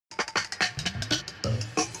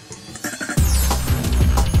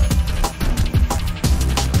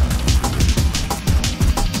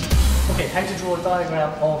draw a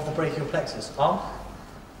diagram of the brachial plexus.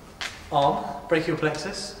 Arm, brachial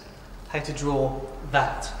plexus. How to draw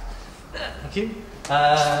that. Thank you.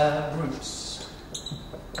 Roots.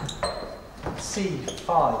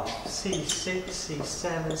 C5, C6,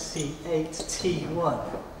 C7, C8, T1.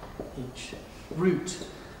 Each root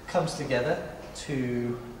comes together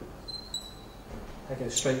to go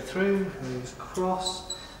straight through, moves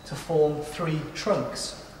across to form 3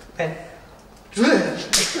 trunks. Pen.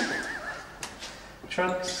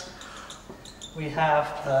 Trunks. We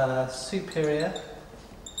have superior,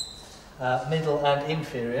 middle and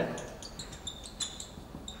inferior.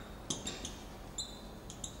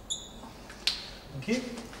 Thank you.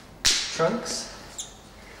 Trunks,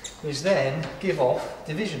 which then give off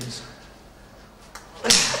divisions.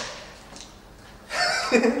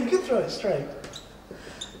 You can throw it straight.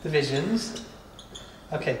 Divisions.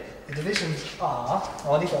 Okay, the divisions are,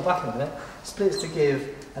 I'll leave that back in a minute, splits to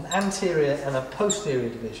give an anterior and a posterior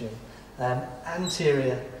division. An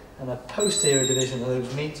anterior and a posterior division of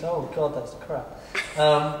those meet. Oh god, that's crap.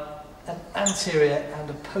 An anterior and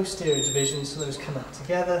a posterior division, so those come up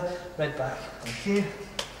together. Read back, thank you.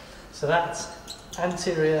 So that's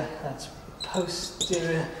anterior, that's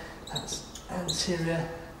posterior, that's anterior,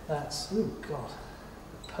 that's, oh god,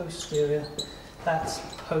 posterior, that's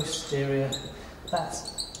posterior,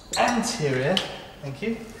 that's anterior, thank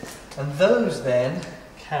you. And those then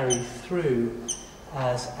carry through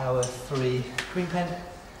as our 3 green pen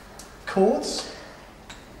chords,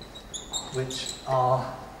 which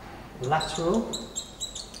are lateral,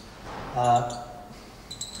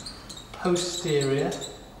 posterior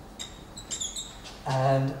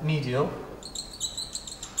and medial,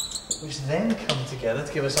 which then come together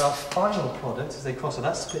to give us our final product as they cross. So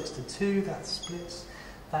that splits to 2, that splits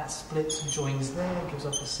and joins there, gives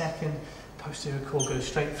us a second posterior cord, goes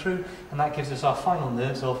straight through, and that gives us our final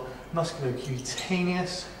nerves of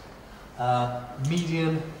musculocutaneous,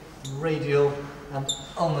 median, radial, and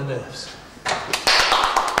ulnar nerves.